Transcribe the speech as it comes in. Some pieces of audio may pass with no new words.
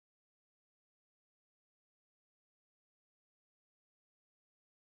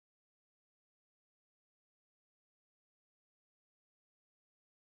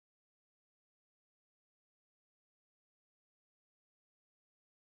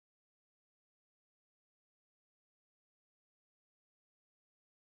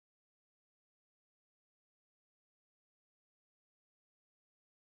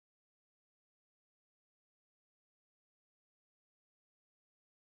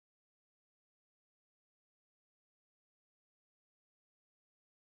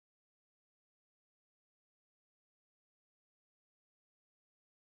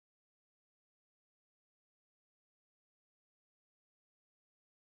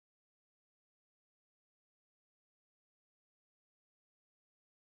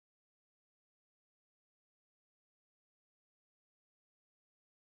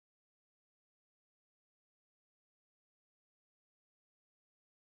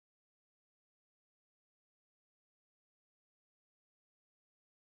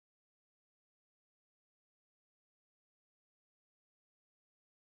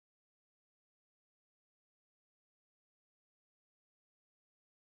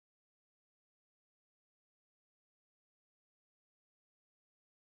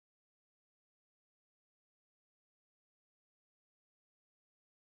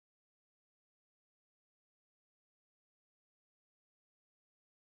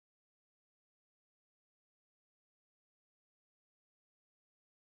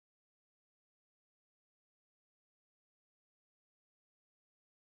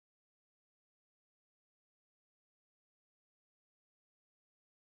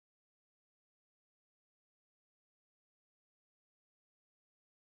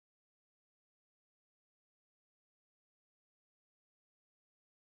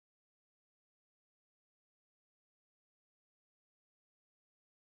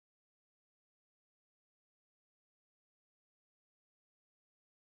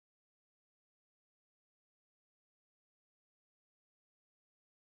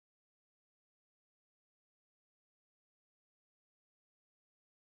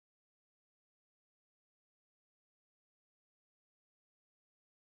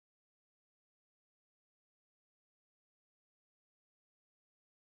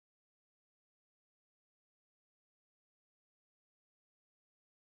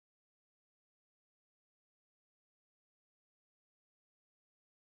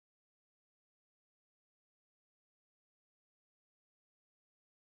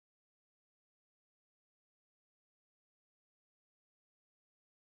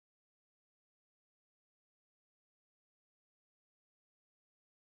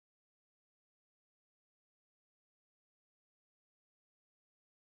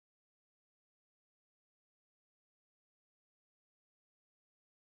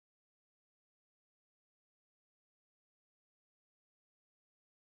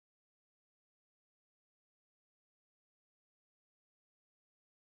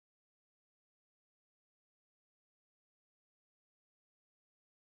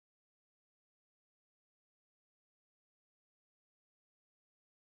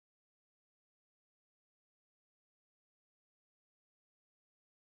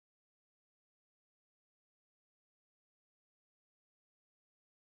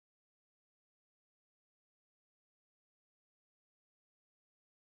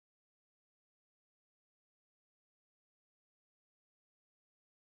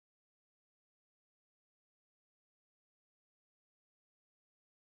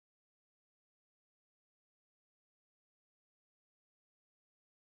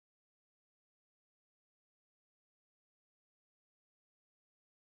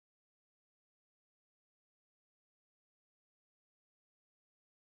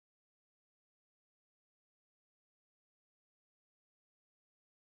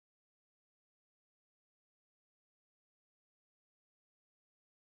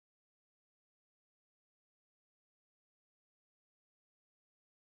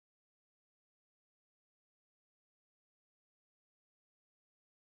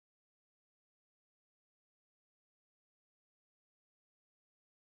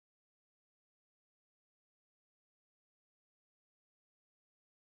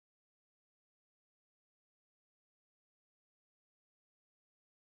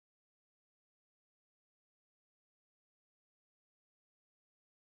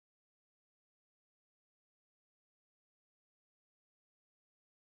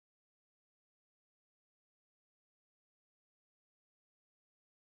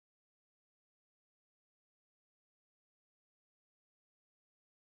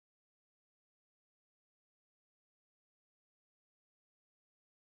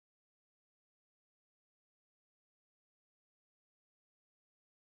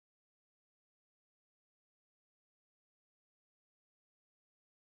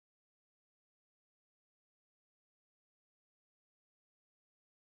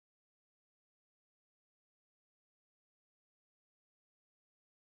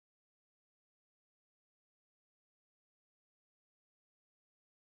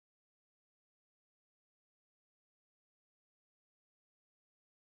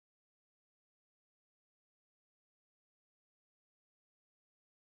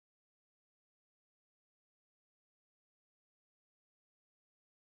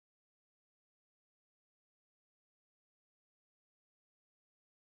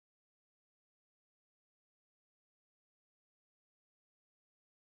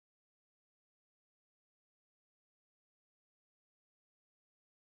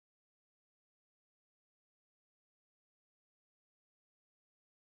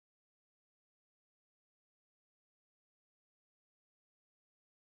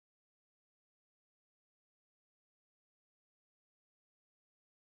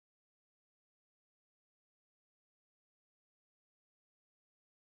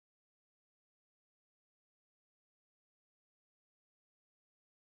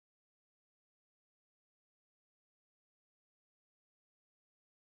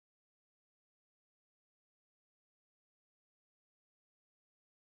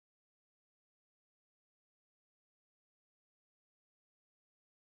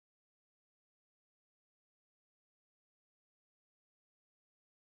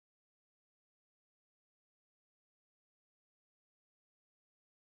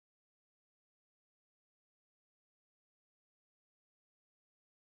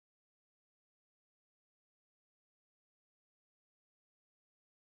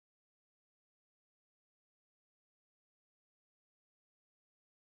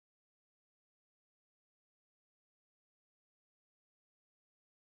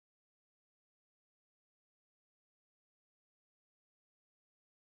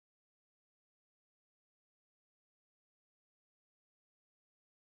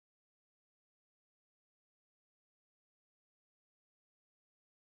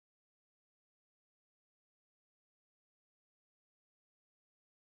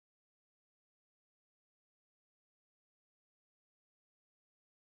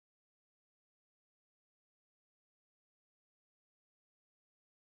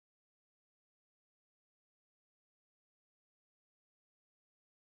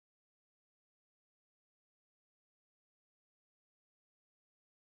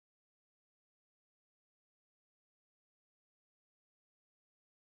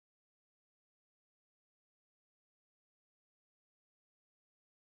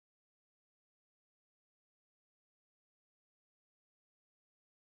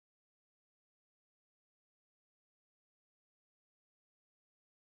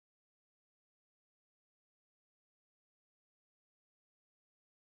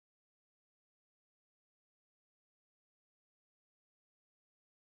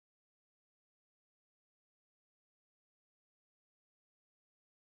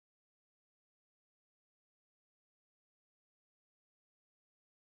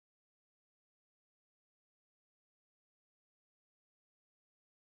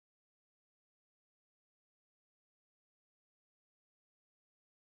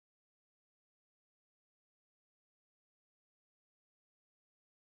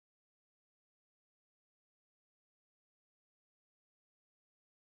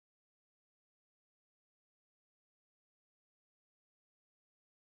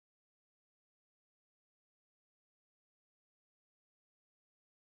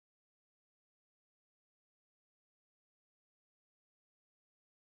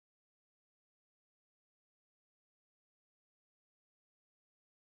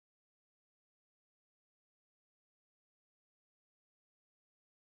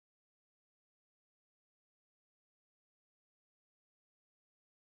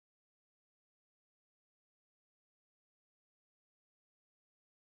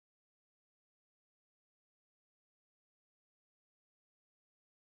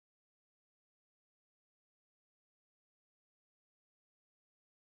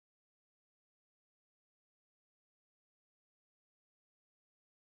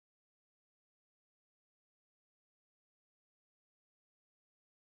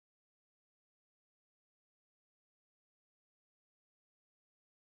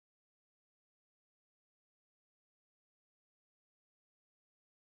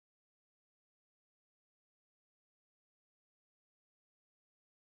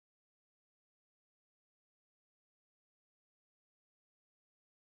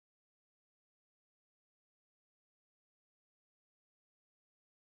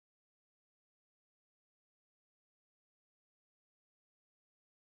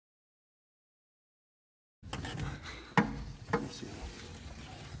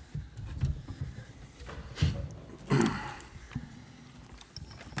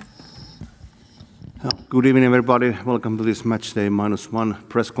Good evening, everybody. Welcome to this match day -1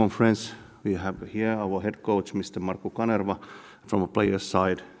 press conference. We have here our head coach, Mr. Markku Kanerva, from a player's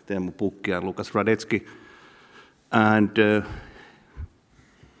side, Teemu Pukki and Lukas Hradecky. And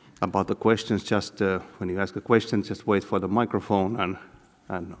about the questions, just when you ask a question, just wait for the microphone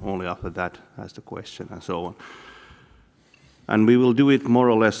and only after that ask the question and so on. And we will do it more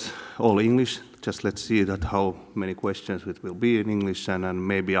or less all English. Just let's see that how many questions it will be in English, and then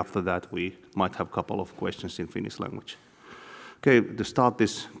maybe after that we might have a couple of questions in Finnish language. Okay, to start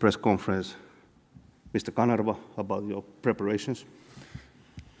this press conference, Mr. Kanerva, about your preparations.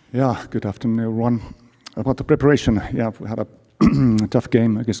 Yeah, good afternoon, everyone. About the preparation, yeah, we had a tough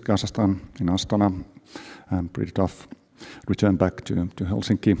game against Kazakhstan in Astana, and pretty tough return back to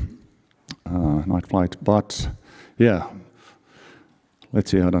Helsinki, night flight. But yeah, let's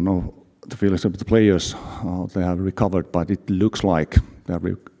see, I don't know the feelings of the players, they have recovered, but it looks like they have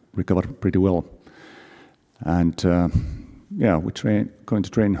recovered pretty well. And yeah, we're going to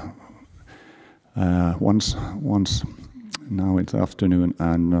train once now in the afternoon,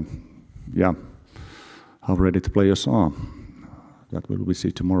 and yeah, how ready the players are, that will we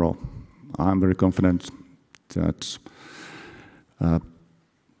see tomorrow. I'm very confident that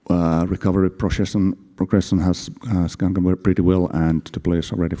recovery progression has gone pretty well, and the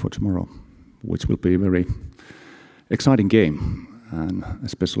players are ready for tomorrow, which will be a very exciting game, and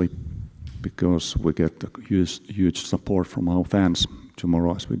especially because we get a huge support from our fans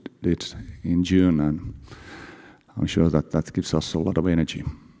tomorrow, as we did in June, and I'm sure that gives us a lot of energy.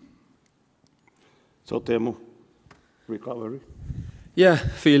 So Teemu, recovery? Yeah,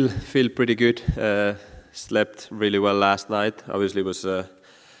 feel pretty good. Slept really well last night. Obviously, it was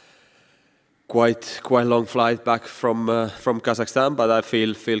quite long flight back from Kazakhstan, but I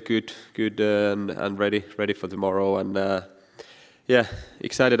feel good and ready for tomorrow. And yeah,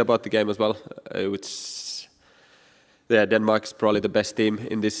 excited about the game as well. Denmark's probably the best team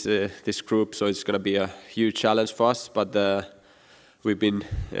in this group, so it's going to be a huge challenge for us. But we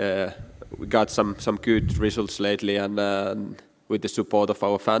got some good results lately, and with the support of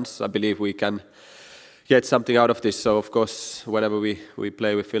our fans, I believe we can get something out of this. So of course, whenever we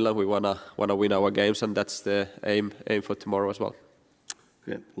play with Finland, we wanna win our games, and that's the aim for tomorrow as well.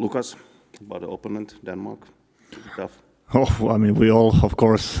 Okay, Lukas, about the opponent, Denmark, tough. Oh, I mean, we all, of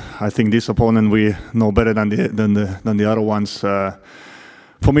course, I think this opponent we know better than the other ones.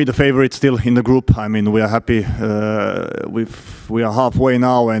 For me, the favorite still in the group. I mean, we are happy. We are halfway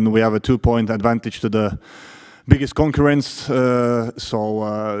now, and we have a 2-point advantage to the biggest concurrence.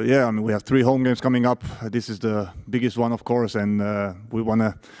 Yeah, I mean, we have 3 home games coming up. This is the biggest one, of course, and we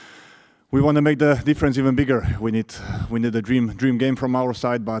wanna make the difference even bigger. We need a dream game from our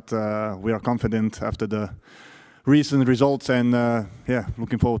side, but we are confident after the recent results, and yeah,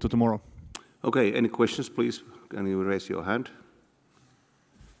 looking forward to tomorrow. Okay, any questions, please? Can you raise your hand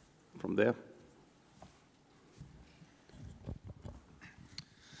from there?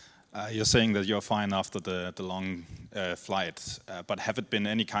 You're saying that you're fine after the long flight, but have it been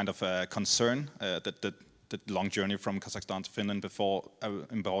any kind of concern that the long journey from Kazakhstan to Finland before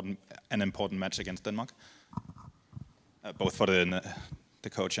an important match against Denmark? Both for the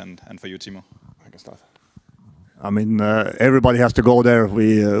coach and for you, Teemu. I can start. I mean, everybody has to go there.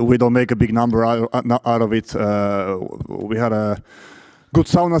 We don't make a big number out of it. We had a good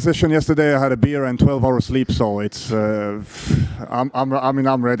sauna session yesterday. I had a beer and 12 hours sleep, so it's.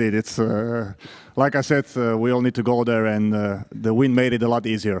 I'm ready. It's like I said, we all need to go there, and the win made it a lot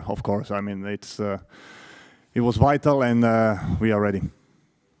easier. Of course, I mean it was vital, and we are ready.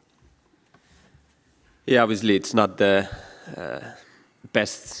 Yeah, obviously it's not the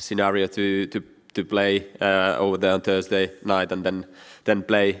best scenario to play over there on Thursday night and then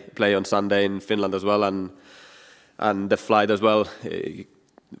play on Sunday in Finland as well, and the flight as well.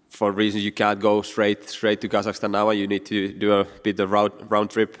 For reasons you can't go straight to Kazakhstan now, and you need to do a bit of round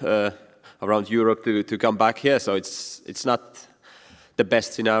trip around Europe to come back here. So it's not the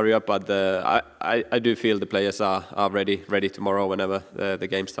best scenario, but I do feel the players are ready tomorrow whenever the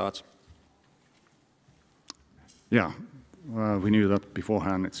game starts. Yeah, we knew that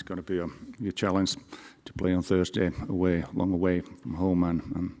beforehand. It's going to be a challenge to play on Thursday long away from home,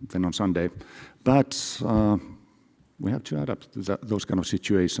 and then on Sunday. But we have to adapt to those kind of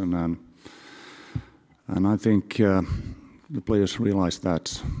situations, and I think the players realize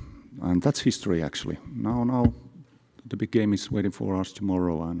that, and that's history actually. Now the big game is waiting for us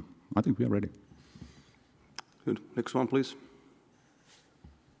tomorrow, and I think we are ready. Good. Next one, please.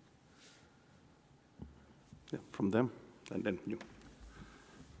 Yeah, from them, and then you.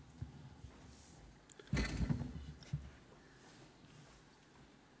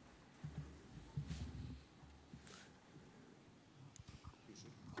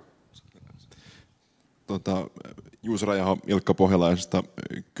 Juuso Rajaho Ilkka Pohjalaisesta.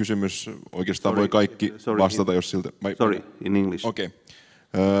 Kysymys oikeastaan voi kaikki vastata, jos siltä... Sorry, in English. Okay.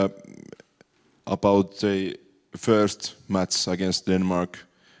 About the first match against Denmark,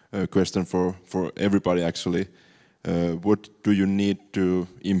 a question for everybody actually. What do you need to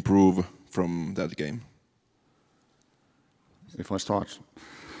improve from that game? If I start,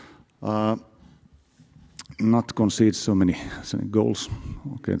 not concede so many goals.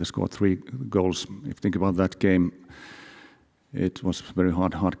 Okay, they scored 3 goals. If you think about that game, it was a very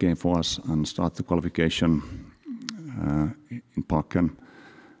hard game for us and start the qualification in Parken.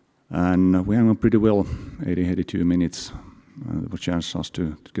 And we hung on pretty well, 82 minutes. There was a chance us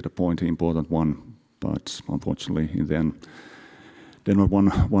to get a point, an important one, but unfortunately in the end, Denmark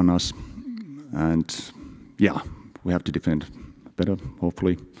won us. And yeah, we have to defend better,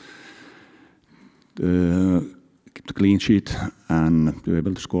 hopefully. Keep the clean sheet and be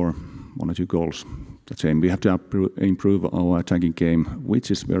able to score 1 or 2 goals. That's it. We have to improve our attacking game,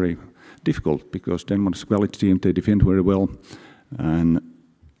 which is very difficult because Denmark's a quality team, they defend very well. And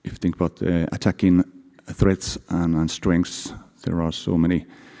if you think about the attacking threats and strengths, there are so many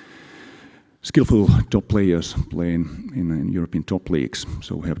skillful top players playing in European top leagues.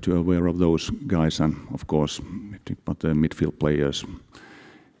 So we have to be aware of those guys and, of course, if you think about the midfield players.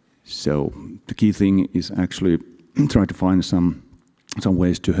 So the key thing is actually try to find some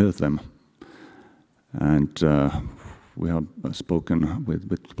ways to hurt them. And we have spoken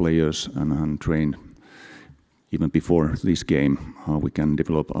with players and trained even before this game how we can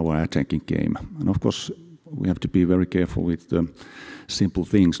develop our attacking game. And of course, we have to be very careful with the simple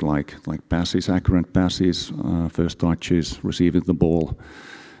things like passes, accurate passes, first touches, receiving the ball,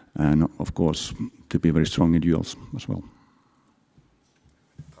 and of course to be very strong in duels as well.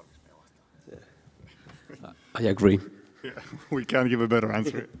 I agree. Yeah, we can't give a better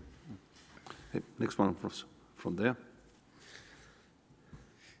answer. Hey, next one from there.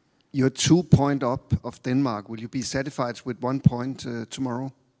 You're 2 points up of Denmark. Will you be satisfied with 1 point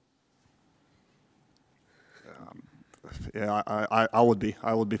tomorrow? Yeah, I would be.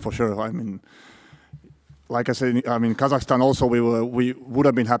 I would be for sure. I mean, like I said, I mean Kazakhstan also we would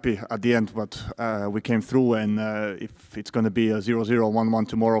have been happy at the end, but we came through. And if it's going to be a 0-0, 1-1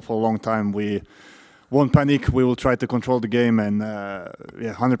 tomorrow for a long time, we won't panic. We will try to control the game, and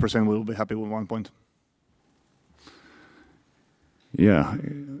yeah, 100% we will be happy with 1 point. Yeah,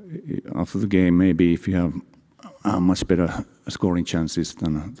 after the game, maybe if you have much better scoring chances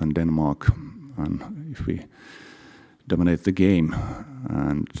than Denmark, and if we dominate the game,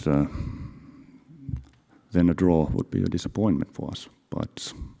 and then a draw would be a disappointment for us.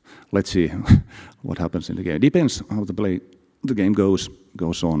 But let's see what happens in the game. It depends how the game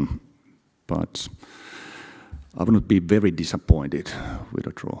goes on. But I would not be very disappointed with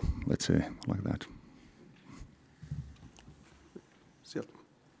a draw. Let's say like that.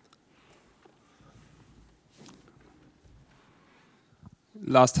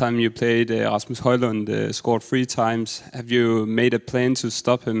 Last time you played, Rasmus Højlund scored 3 times. Have you made a plan to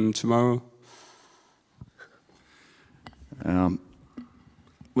stop him tomorrow?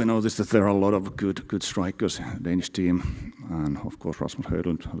 We noticed that there are a lot of good strikers in the Danish team, and of course Rasmus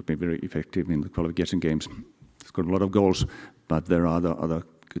Højlund has been very effective in the qualification games. He's got a lot of goals, but there are other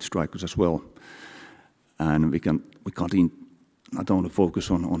good strikers as well. And we can't not only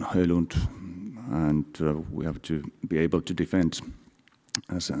focus on Højlund, and we have to be able to defend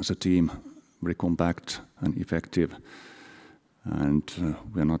as a team, very compact and effective. And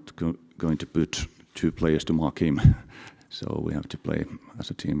we are not going to put 2 players to mark him. So we have to play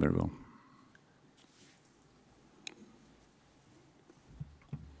as a team very well.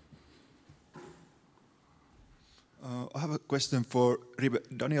 I have a question for Ribe.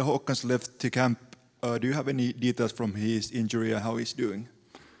 Daniel Håkans left the camp. Do you have any details from his injury and how he's doing?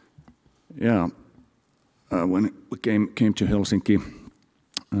 Yeah, when we came to Helsinki,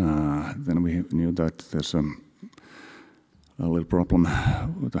 then we knew that there's a little problem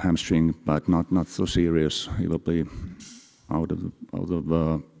with the hamstring, but not so serious. He will be out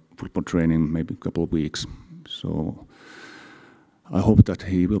of football training maybe a couple of weeks. So I hope that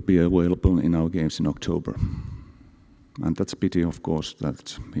he will be available in our games in October. And that's a pity, of course,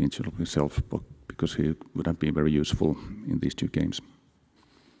 that he injured himself, because he would have been very useful in these 2 games.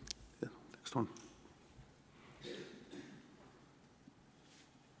 Yeah, next one.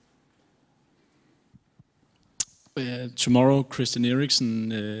 Tomorrow, Christian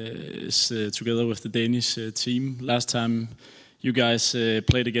Eriksen is together with the Danish team. Last time you guys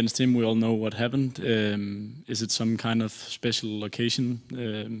played against him, we all know what happened. Is it some kind of special occasion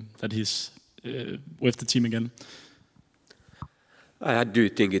that he's with the team again? I do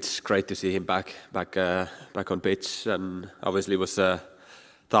think it's great to see him back on pitch, and obviously it was a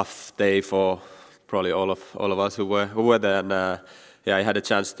tough day for probably all of us who were there. And I had a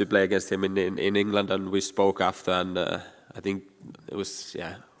chance to play against him in England, and we spoke after. And I think it was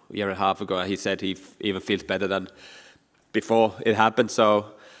a year and a half ago. He said he even feels better than before it happened. So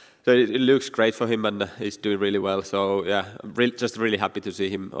it looks great for him, and he's doing really well. So just really happy to see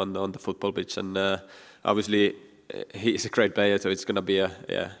him on the football pitch, and obviously. He's a great player, so it's going to be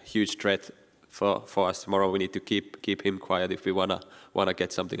a huge threat for us tomorrow. We need to keep him quiet if we wanna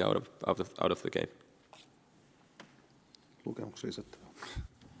get something out of the game.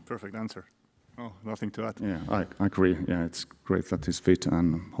 Perfect answer. Oh, nothing to add. Yeah, I agree. Yeah, it's great that he's fit,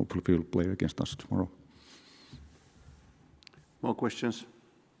 and hopefully he'll play against us tomorrow. More questions?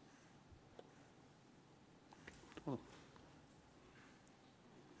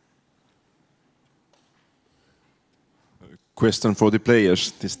 Question for the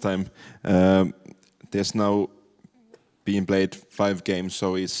players this time. There's now been played 5 games,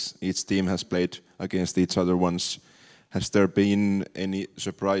 so each team has played against each other once. Has there been any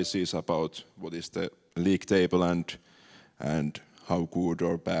surprises about what is the league table and how good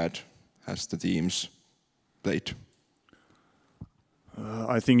or bad has the teams played?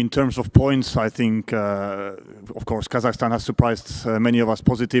 I think in terms of points, I think, of course, Kazakhstan has surprised many of us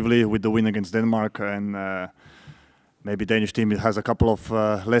positively with the win against Denmark, and maybe Danish team has a couple of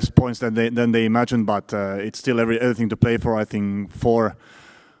less points than they imagined, but it's still everything to play for. I think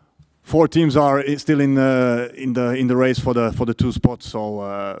four teams are still in the race for the 2 spots. So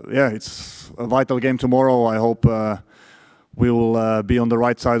it's a vital game tomorrow. I hope we will be on the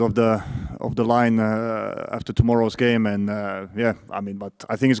right side of the line after tomorrow's game. And but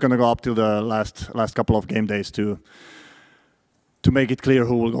I think it's going to go up till the last couple of game days to make it clear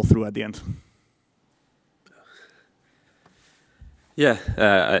who will go through at the end. Yeah,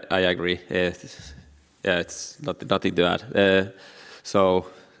 I agree. It's nothing to add. So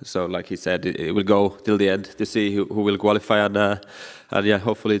like he said, it will go till the end to see who will qualify, and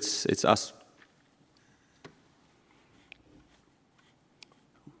hopefully it's us.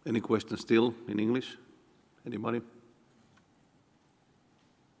 Any questions still in English? Anybody?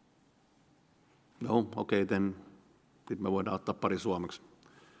 No? Okei, then me voidaan ottaa pari suomeksi.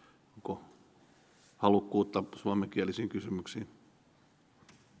 Onko halukkuutta suomenkielisiin kysymyksiin?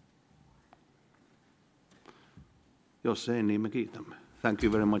 Jos ei, niin me kiitämme. Thank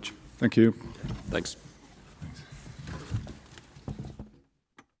you very much. Thank you. Thanks.